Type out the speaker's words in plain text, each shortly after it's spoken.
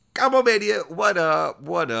Combo Mania, what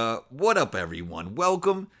up, everyone?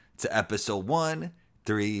 Welcome to episode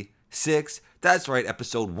 136. That's right,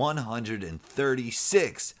 episode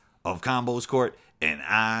 136 of Combo's Court, and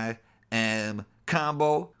I am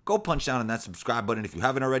Combo. Go punch down on that subscribe button if you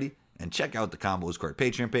haven't already, and check out the Combo's Court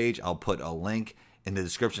Patreon page. I'll put a link in the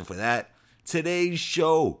description for that. Today's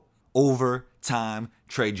show, Overtime.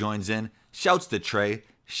 Trey joins in. Shouts to Trey.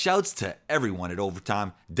 Shouts to everyone at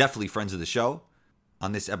Overtime. Definitely friends of the show.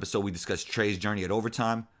 On this episode, we discuss Trey's journey at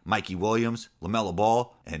Overtime, Mikey Williams, LaMelo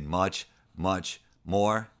Ball, and much, much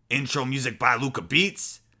more. Intro music by Luca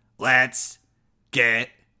Beats. Let's get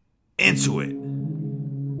into it.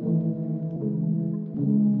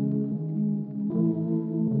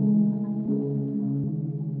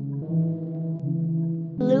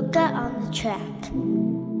 Luca on the track.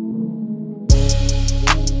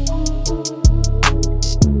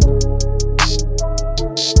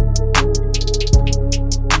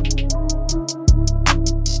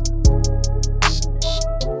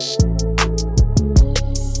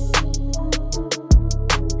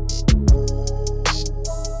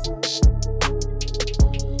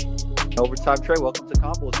 Overtime, Trey. Welcome to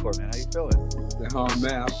Combo's Court, man. How you feeling? Oh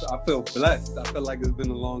man, I feel blessed. I feel like it's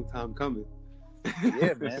been a long time coming.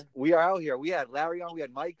 Yeah, man. We are out here. We had Larry on. We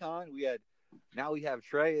had Mike on. Now we have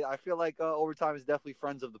Trey. I feel like Overtime is definitely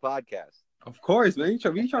friends of the podcast. Of course, man. You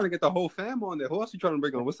trying to get the whole fam on there. Who else you trying to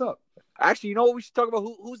bring on? What's up? Actually, you know what we should talk about?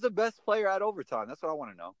 Who's the best player at Overtime? That's what I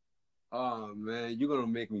want to know. Oh man, you're gonna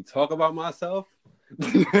make me talk about myself?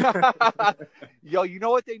 Yo, you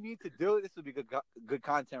know what they need to do? This would be good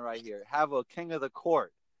content right here. Have a king of the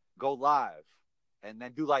court go live, and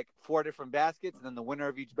then do like 4 different baskets, and then the winner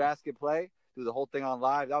of each basket play. Do the whole thing on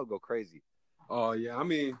live. That would go crazy. Oh yeah, I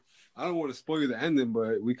mean, I don't want to spoil you the ending,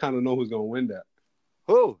 but we kind of know who's gonna win that.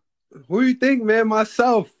 Who do you think, man?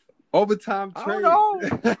 Myself. Overtime Trey. I don't know.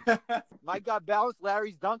 Mike got bounced.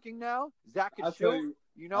 Larry's dunking now. Zach can shoot.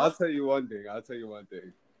 You know. I'll tell you one thing.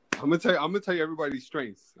 I'm gonna tell you everybody's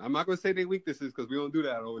strengths. I'm not gonna say their weaknesses because we don't do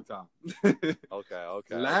that all the time.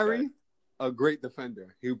 Okay. Larry, a great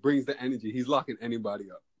defender. He brings the energy. He's locking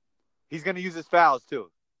anybody up. He's gonna use his fouls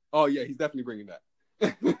too. Oh yeah, he's definitely bringing that.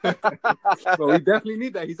 So we definitely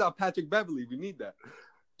need that. He's our Patrick Beverly. We need that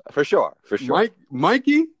for sure.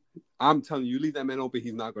 Mikey, I'm telling you, leave that man open.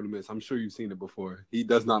 He's not gonna miss. I'm sure you've seen it before. He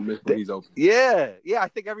does not miss when he's open. Yeah. I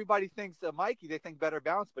think everybody thinks Mikey. They think better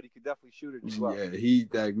bounce, but he could definitely shoot it as well.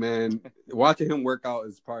 Yeah, man. Watching him work out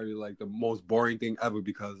is probably like the most boring thing ever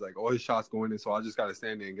because like all his shots going in, so I just gotta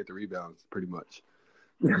stand there and get the rebounds, pretty much.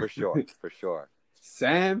 For sure.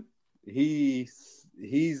 Sam, he's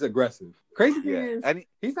aggressive. Crazy thing is, and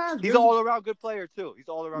he's an all around good player too. He's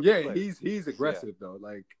all around. Yeah, he's aggressive though.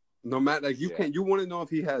 Like no matter like you want to know if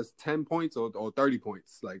he has 10 points or 30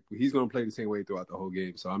 points. Like he's gonna play the same way throughout the whole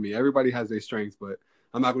game. So I mean, everybody has their strengths, but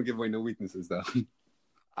I'm not gonna give away no weaknesses though.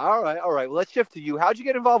 All right. Well, let's shift to you. How'd you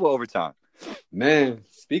get involved with Overtime? Man,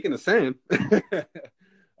 speaking of Sam,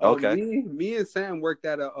 okay. Me and Sam worked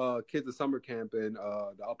at a kids' summer camp in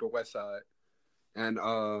the Upper West Side. And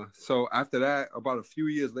so after that, about a few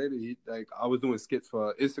years later, I was doing skits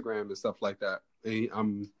for Instagram and stuff like that.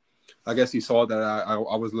 And I guess he saw that I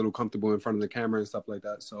was a little comfortable in front of the camera and stuff like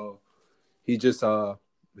that. So he just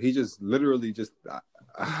literally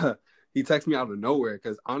he texted me out of nowhere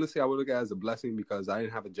because honestly, I would look at it as a blessing because I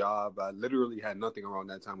didn't have a job. I literally had nothing around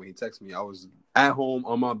that time when he texted me. I was at home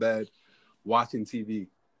on my bed watching TV,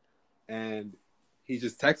 and he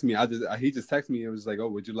just texted me. He just texted me and was like, "Oh,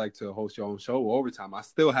 would you like to host your own show Overtime?" I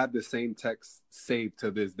still have the same text saved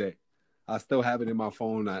to this day. I still have it in my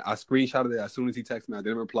phone. I screenshotted it as soon as he texted me. I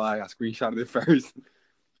didn't reply. I screenshotted it first.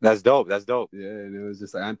 That's dope. Yeah, and it was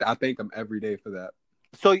just like I thank him every day for that.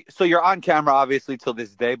 So you're on camera obviously till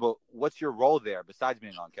this day, but what's your role there besides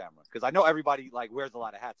being on camera? Because I know everybody like wears a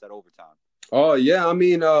lot of hats at Overtime. Oh yeah, I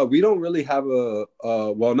mean, we don't really have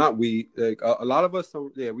not we, like a lot of us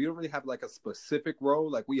don't. Yeah, we don't really have like a specific role.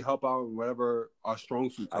 Like we help out in whatever our strong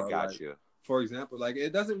suits are. I got you. For example, like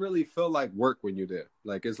it doesn't really feel like work when you're there.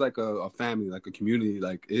 Like it's like a family, like a community.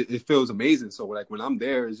 Like it feels amazing. So like when I'm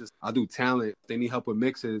there, it's just I do talent. If they need help with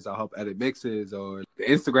mixes, I'll help edit mixes or the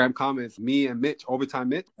Instagram comments. Me and Mitch, Overtime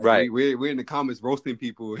Mitch, right? We're in the comments roasting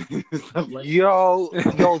people. And stuff like yo,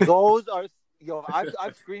 those are. Yo,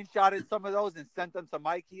 I've screenshotted some of those and sent them to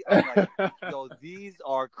Mikey. I'm like, yo, these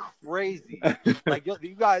are crazy. Like, yo,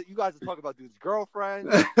 you guys are talking about dude's girlfriend.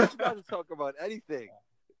 You guys are talking about anything.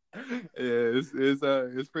 Yeah,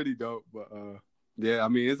 it's pretty dope, but yeah, I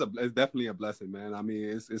mean, it's definitely a blessing, man. I mean,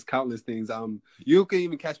 it's countless things. You can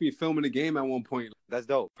even catch me filming a game at one point. That's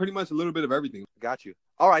dope. Pretty much a little bit of everything. Got you.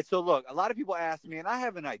 All right, so look, a lot of people ask me, and I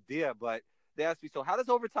have an idea, but they asked me, so how does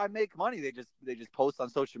Overtime make money? They just post on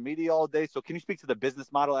social media all day. So can you speak to the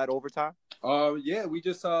business model at Overtime? Yeah, we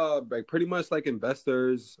just like pretty much like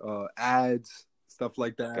investors, ads, stuff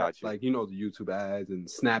like that. Gotcha. Like, you know, the YouTube ads and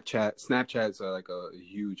Snapchat. Snapchats are like a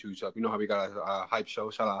huge stuff. You know how we got a hype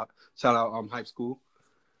show. Shout out Hype School.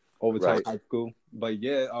 Overtime Right. Hype School. But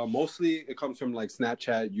yeah, mostly it comes from like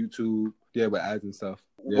Snapchat, YouTube, yeah, with ads and stuff.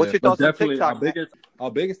 Yeah. What's your But thoughts on definitely TikTok?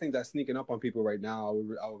 our biggest thing that's sneaking up on people right now,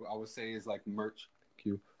 I would say, is like merch.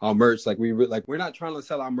 Our merch, like we're not trying to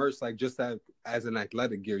sell our merch like just as an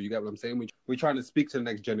athletic gear. You get what I'm saying? We're trying to speak to the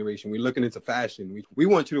next generation. We're looking into fashion. We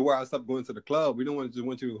want you to wear our stuff going to the club. We don't want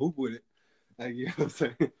you to hoop with it. Like, you know what I'm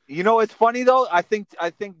saying? You know, it's funny though. I think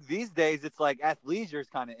these days it's like athleisure is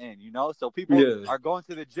kind of in, you know. So people are going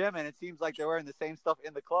to the gym, and it seems like they're wearing the same stuff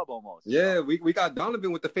in the club almost. Yeah, we got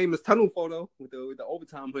Donovan with the famous tunnel photo with the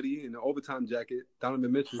Overtime hoodie and the Overtime jacket.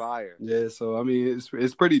 Donovan Mitchell. Fire. Yeah, so I mean,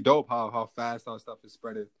 it's pretty dope how fast our stuff is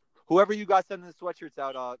spreading. Whoever you got sending the sweatshirts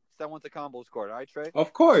out, send one to Combos Court. All right, Trey?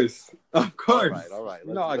 Of course. All right.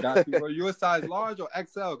 You know I got you, bro. You a size large or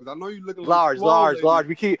XL? Because I know you looking large. Large.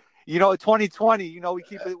 We keep, 2020. You know, we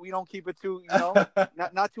keep it. We don't keep it too,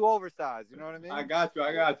 not too oversized. You know what I mean? I got you.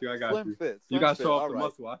 Slim fit. You got to show off all the right.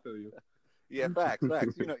 muscle. I feel you. Yeah, facts.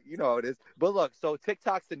 You know how it is. But look, so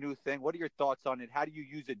TikTok's the new thing. What are your thoughts on it? How do you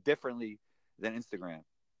use it differently than Instagram?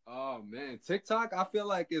 Oh man, TikTok, I feel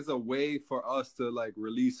like is a way for us to like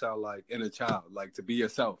release our like inner child, like to be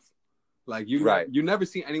yourself. Like you never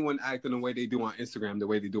see anyone acting the way they do on Instagram, the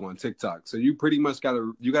way they do on TikTok. So you pretty much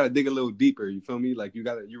gotta dig a little deeper. You feel me? Like you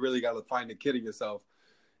really gotta find the kid in yourself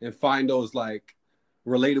and find those like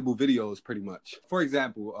relatable videos, pretty much. For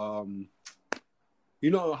example, you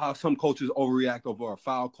know how some coaches overreact over a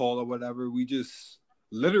foul call or whatever. We just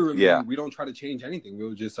literally we don't try to change anything.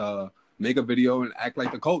 We'll just make a video and act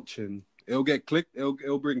like the coach, and it'll get clicked.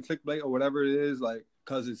 It'll bring clickbait or whatever it is, like,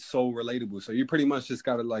 because it's so relatable. So you pretty much just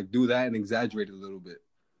gotta like do that and exaggerate it a little bit.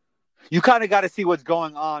 You kind of got to see what's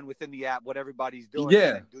going on within the app, what everybody's doing.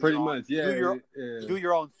 Yeah, pretty much. Yeah, do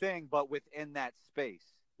your own thing, but within that space.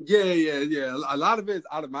 Yeah. A lot of it is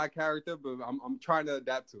out of my character, but I'm trying to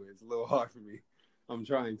adapt to it. It's a little hard for me. I'm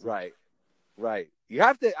trying to. Right. You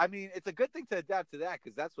have to, I mean, it's a good thing to adapt to that,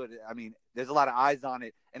 because that's what, I mean, there's a lot of eyes on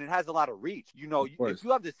it, and it has a lot of reach. You know, if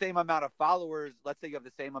you have the same amount of followers, let's say you have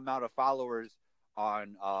the same amount of followers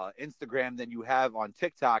on Instagram than you have on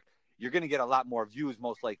TikTok, you're going to get a lot more views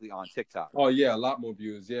most likely on TikTok. Oh, yeah, a lot more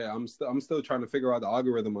views. Yeah, I'm still trying to figure out the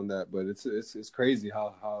algorithm on that, but it's crazy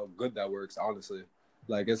how good that works, honestly.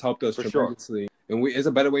 Like, it's helped us tremendously. Sure. And it's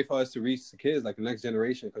a better way for us to reach the kids, like the next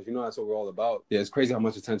generation, because you know that's what we're all about. Yeah, it's crazy how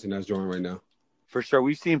much attention that's drawing right now. For sure.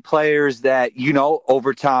 We've seen players that,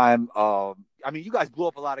 over time, I mean, you guys blew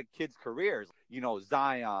up a lot of kids' careers.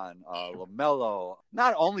 Zion, LaMelo,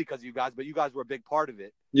 not only because you guys, but you guys were a big part of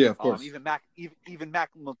it. Yeah, of course. Even Mac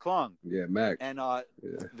McClung. Yeah, Mac. And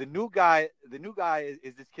the new guy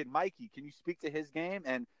is this kid, Mikey. Can you speak to his game?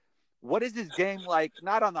 And what is his game like,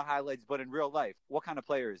 not on the highlights, but in real life? What kind of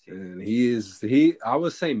player is he? And I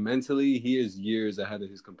would say mentally, he is years ahead of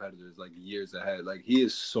his competitors, like years ahead. Like, he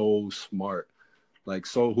is so smart. Like,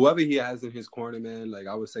 so whoever he has in his corner, man, like,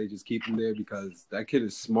 I would say just keep him there, because that kid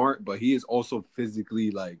is smart, but he is also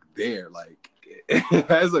physically, like, there. Like,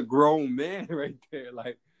 as a grown man right there.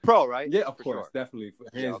 Like, pro, right? Yeah, of course. Sure. Definitely.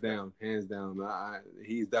 Hands down.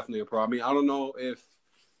 He's definitely a pro. I mean, I don't know if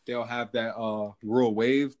they'll have that rule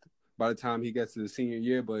waived by the time he gets to the senior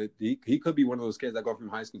year, but he could be one of those kids that go from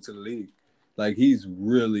high school to the league. Like, he's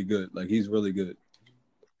really good.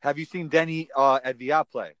 Have you seen Denny at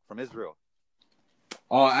Viat play from Israel?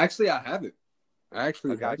 Actually, I haven't. I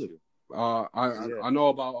got you. I know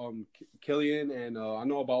about Killian, and I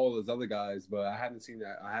know about all those other guys, but I haven't seen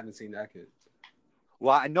that kid.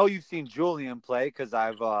 Well, I know you've seen Julian play, because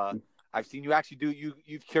I've seen you actually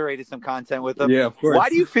you've curated some content with him. Yeah, of course. Why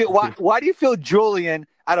do you feel Julian,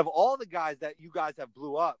 out of all the guys that you guys have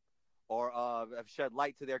blew up or have shed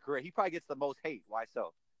light to their career, he probably gets the most hate? Why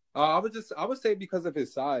so? I would say because of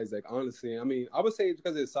his size. Like, honestly, I mean, I would say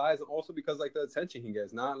because of his size, and also because like the attention he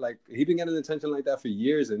gets. Not like he been getting attention like that for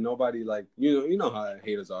years, and nobody, like, you know how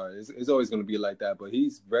haters are. It's always going to be like that. But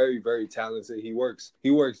he's very, very talented. He works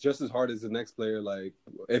just as hard as the next player, like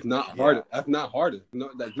if not harder.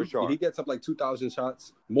 For sure. He gets up like 2,000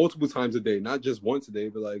 shots multiple times a day, not just once a day,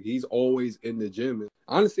 but like he's always in the gym. And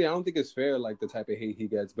honestly, I don't think it's fair, like the type of hate he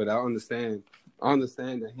gets. But I understand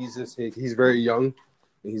that he's very young.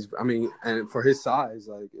 And for his size,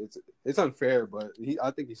 like it's unfair, but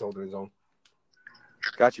I think he's holding his own.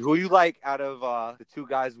 Got you. Who you like out of the two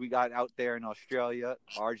guys we got out there in Australia,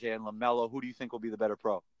 RJ and LaMelo? Who do you think will be the better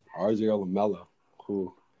pro? RJ or LaMelo?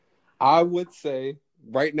 Who? I would say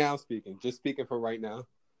right now, just speaking for right now,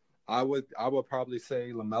 I would probably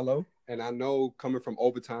say LaMelo. And I know coming from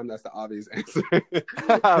overtime, that's the obvious answer.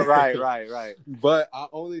 Right. But I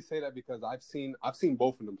only say that because I've seen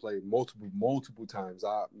both of them play multiple times.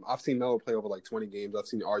 I've seen Melo play over like 20 games. I've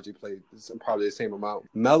seen RJ play probably the same amount.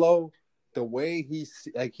 Melo, the way he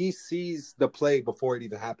sees the play before it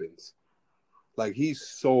even happens. Like, he's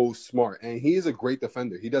so smart, and he's a great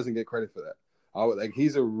defender. He doesn't get credit for that.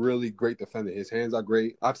 He's a really great defender. His hands are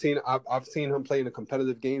great. I've seen him play in the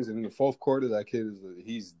competitive games, and in the fourth quarter, that kid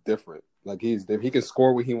he's different. Like, he can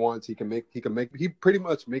score what he wants. He pretty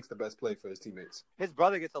much makes the best play for his teammates. His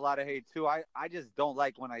brother gets a lot of hate too. I just don't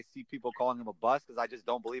like when I see people calling him a bust, because I just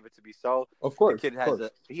don't believe it to be so. Of course, the kid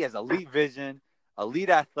has elite vision, elite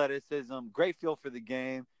athleticism, great feel for the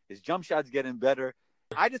game. His jump shot's getting better.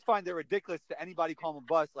 I just find it ridiculous to anybody call him a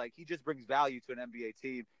bust. Like, he just brings value to an NBA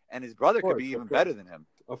team, and his brother could be even better than him.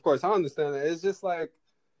 Of course, I understand that. It's just like,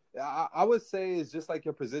 I would say it's just like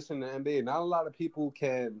your position in the NBA. Not a lot of people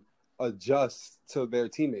can adjust to their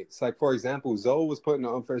teammates. Like, for example, Zoe was put in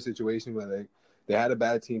an unfair situation where they had a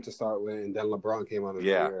bad team to start with, and then LeBron came out of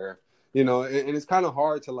nowhere. You know, and it's kind of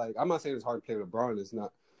hard to, like, I'm not saying it's hard to play with LeBron. It's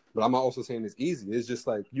not. But I'm not also saying it's easy. It's just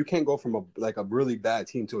like, you can't go from a really bad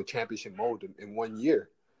team to a championship mode in 1 year.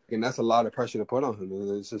 And that's a lot of pressure to put on him.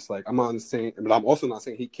 And it's just like, I'm not saying, but I'm also not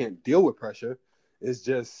saying he can't deal with pressure. It's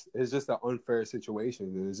just an unfair situation.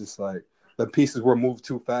 And it's just like, the pieces were moved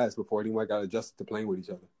too fast before anyone got adjusted to playing with each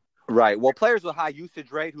other. Right. Well, players with high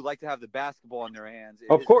usage rate who like to have the basketball in their hands,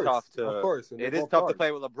 it is tough to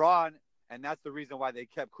play with LeBron. And that's the reason why they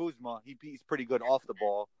kept Kuzma. He's pretty good off the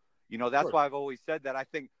ball. You know, that's why I've always said that. I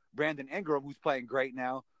think Brandon Ingram, who's playing great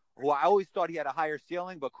now, who I always thought he had a higher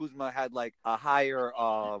ceiling, but Kuzma had like a higher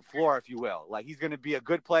floor, if you will. Like, he's going to be a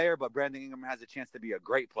good player, but Brandon Ingram has a chance to be a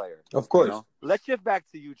great player. Of course. You know? Let's shift back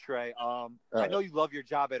to you, Trey. I know you love your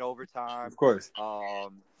job at Overtime. Of course.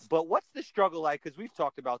 But what's the struggle like? Because we've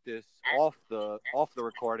talked about this off the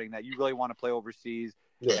recording, that you really want to play overseas,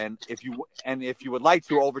 and if you would like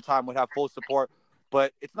to, Overtime would have full support.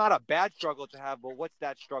 But it's not a bad struggle to have. But what's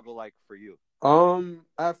that struggle like for you?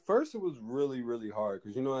 At first it was really, really hard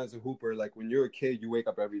because, you know, as a hooper, like, when you're a kid, you wake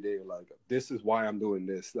up every day like, this is why I'm doing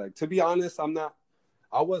this. Like, to be honest,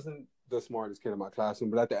 I wasn't the smartest kid in my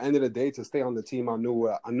classroom, but at the end of the day, to stay on the team, I knew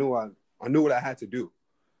what I had to do.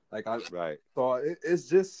 Like, so it's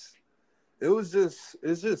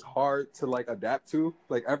just hard to, like, adapt to,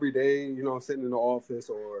 like, every day, you know, sitting in the office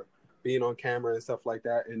or being on camera and stuff like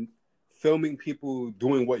that, and filming people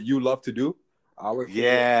doing what you love to do. I would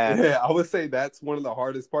say that's one of the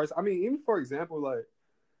hardest parts. I mean, even for example, like,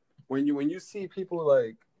 when you see people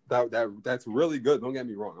like that's really good. Don't get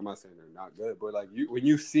me wrong. I'm not saying they're not good, but like, when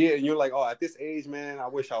you see it and you're like, oh, at this age, man, I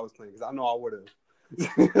wish I was playing, because I know I would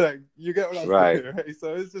have. Like, you get what I'm saying, right?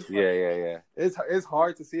 So it's just like, It's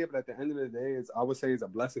hard to see it, but at the end of the day, I would say it's a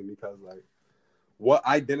blessing, because, like, what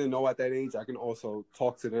I didn't know at that age, I can also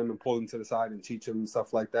talk to them and pull them to the side and teach them and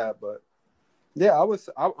stuff like that. But yeah,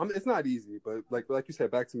 it's not easy, but like you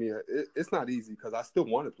said, back to me, it's not easy because I still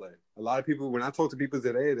want to play. A lot of people, when I talk to people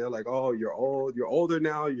today, they're like, "Oh, you're old. You're older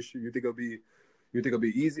now. You think it'll be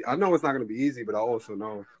easy?" I know it's not going to be easy, but I also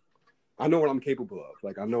know what I'm capable of.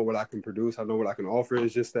 Like, I know what I can produce. I know what I can offer.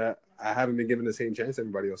 It's just that I haven't been given the same chance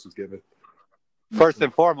everybody else was given. First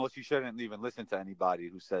and foremost, you shouldn't even listen to anybody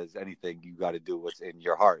who says anything. You got to do what's in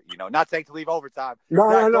your heart. You know, not saying to leave Overtime. No,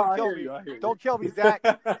 Zach, I hear you. Don't kill me, Zach.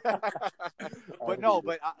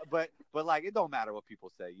 But like, it don't matter what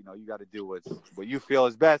people say. You know, you got to do what you feel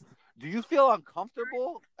is best. Do you feel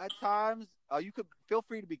uncomfortable at times? You could feel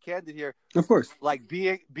free to be candid here. Of course. Like,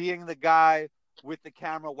 being the guy with the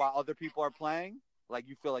camera while other people are playing. Like,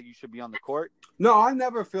 you feel like you should be on the court? No, I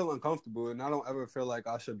never feel uncomfortable, and I don't ever feel like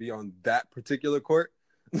I should be on that particular court.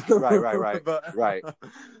 Right.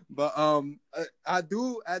 But I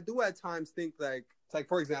do at times think, like, it's like,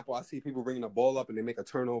 for example, I see people bringing a ball up and they make a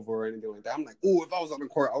turnover or anything like that. I'm like, oh, if I was on the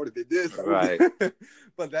court, I would have did this. Right.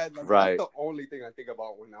 But that's the only thing I think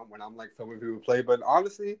about when I'm like filming people play. But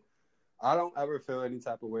honestly, I don't ever feel any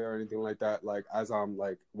type of way or anything like that. Like, as I'm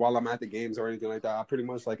like, while I'm at the games or anything like that, I pretty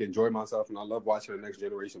much like enjoy myself, and I love watching the next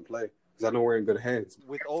generation play because I know we're in good hands.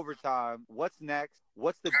 With Overtime, what's next?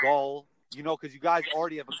 What's the goal? You know, because you guys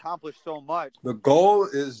already have accomplished so much. The goal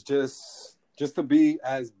is just to be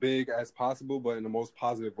as big as possible, but in the most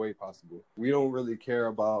positive way possible. We don't really care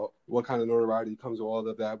about what kind of notoriety comes with all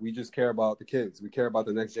of that. We just care about the kids. We care about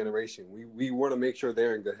the next generation. We want to make sure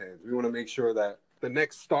they're in good hands. We want to make sure that the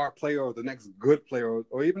next star player or the next good player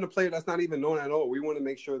or even a player that's not even known at all, we want to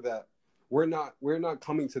make sure that we're not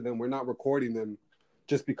coming to them, we're not recording them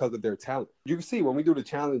just because of their talent. You can see when we do the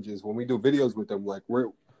challenges, when we do videos with them, like we're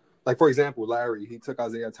like, for example, Larry, he took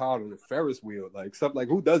Isaiah Todd on a Ferris wheel, like stuff like,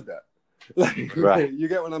 who does that? Like, Right. You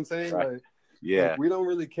get what I'm saying? Right. Like, Yeah. like, we don't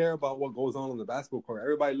really care about what goes on the basketball court.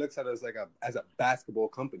 Everybody looks at us like as a basketball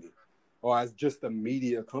company or as just a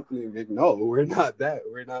media company. Like, no, we're not that.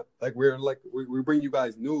 We're not like we bring you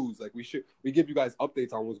guys news. Like we give you guys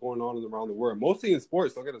updates on what's going on around the world. Mostly in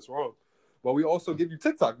sports, don't get us wrong. But we also give you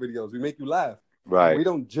TikTok videos. We make you laugh. Right. We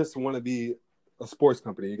don't just want to be a sports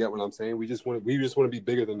company. You get what I'm saying? We just want to be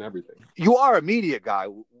bigger than everything. You are a media guy,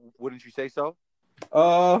 wouldn't you say so?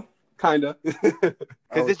 Kinda. Because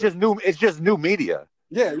it's just new media.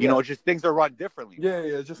 Yeah. You know, it's just things are run differently.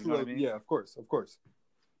 Yeah. Just You know what I mean? yeah, of course.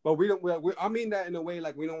 But we don't. I mean that in a way,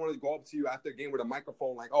 like we don't want to go up to you after a game with a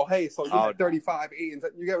microphone, like, "Oh, hey, so you had 35, 8, and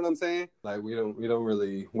you get what I'm saying?" Like we don't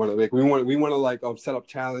really want to make. We want to like set up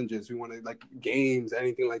challenges. We want to like games,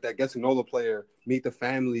 anything like that. Get to know the player, meet the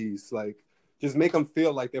families, like just make them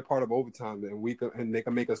feel like they're part of overtime, and they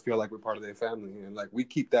can make us feel like we're part of their family, and like we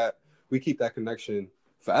keep that connection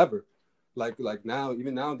forever. Like now,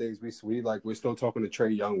 even nowadays, we're still talking to Trey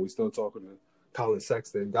Young, we're still talking to Colin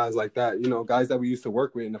Sexton, guys like that, you know, guys that we used to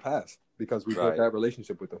work with in the past because we built that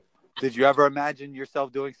relationship with them. Did you ever imagine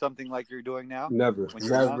yourself doing something like you're doing now? Never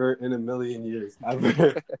in a million years.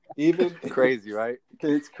 Even crazy, right?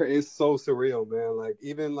 It's so surreal, man. Like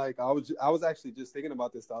even like I was actually just thinking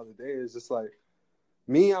about this the other day. It's just like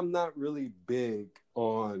me, I'm not really big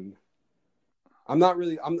on. I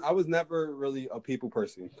was never really a people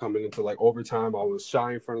person coming into like overtime. I was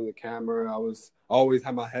shy in front of the camera. I always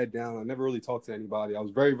had my head down. I never really talked to anybody. I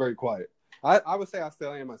was very, very quiet. I would say I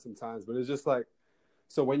still am at some times, but it's just like,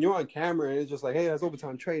 so when you're on camera and it's just like, hey, that's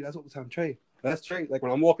overtime Trey. That's overtime Trey. That's Trey. Like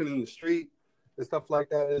when I'm walking in the street and stuff like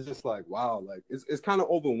that, it's just like, wow, like it's kind of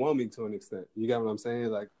overwhelming to an extent. You get what I'm saying?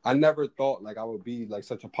 Like I never thought like I would be like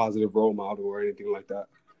such a positive role model or anything like that.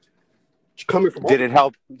 Coming from Did it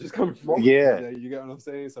help? Just coming from Yeah, you get what I'm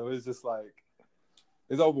saying. So it's just like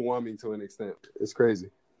it's overwhelming to an extent. It's crazy.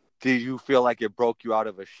 Did you feel like it broke you out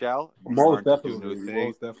of a shell? Most definitely.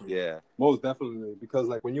 Yeah, most definitely. Because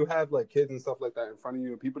like when you have like kids and stuff like that in front of you,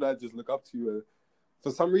 and people that just look up to you, and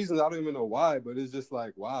for some reason I don't even know why, but it's just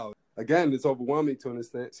like wow. Again, it's overwhelming to an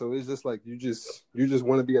extent. So it's just like you just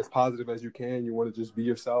want to be as positive as you can. You want to just be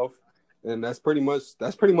yourself. And that's pretty much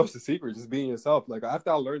the secret, just being yourself. Like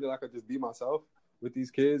after I learned that I could just be myself with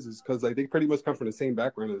these kids, is because like they pretty much come from the same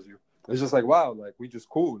background as you. It's just like wow, like we just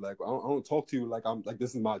cool. Like I don't talk to you like I'm like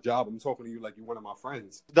this is my job. I'm talking to you like you're one of my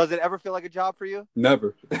friends. Does it ever feel like a job for you?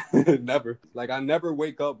 Never, never. Like I never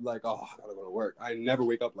wake up like oh I gotta go to work. I never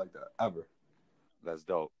wake up like that ever. That's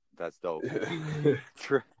dope.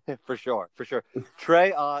 For sure.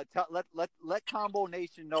 Trey, let Combo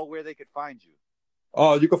Nation know where they could find you.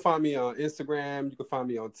 Oh, you can find me on Instagram. You can find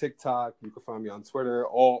me on TikTok. You can find me on Twitter.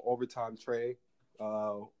 All Overtime Trey.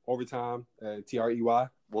 Overtime, Trey.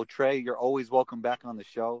 Well, Trey, you're always welcome back on the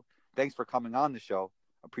show. Thanks for coming on the show.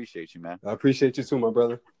 Appreciate you, man. I appreciate you too, my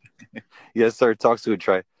brother. Yes, sir. Talk soon,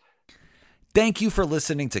 Trey. Thank you for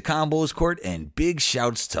listening to Combos Court, and big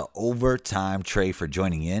shouts to Overtime Trey for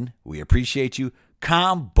joining in. We appreciate you.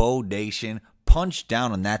 Combo Nation, punch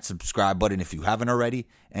down on that subscribe button if you haven't already,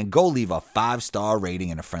 and go leave a 5-star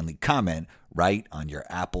rating and a friendly comment right on your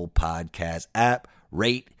Apple Podcast app.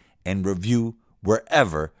 Rate and review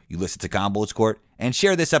wherever you listen to Combos Court, and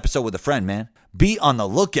share this episode with a friend, man. Be on the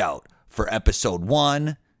lookout for episode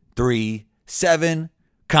 137.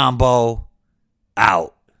 Combo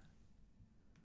out.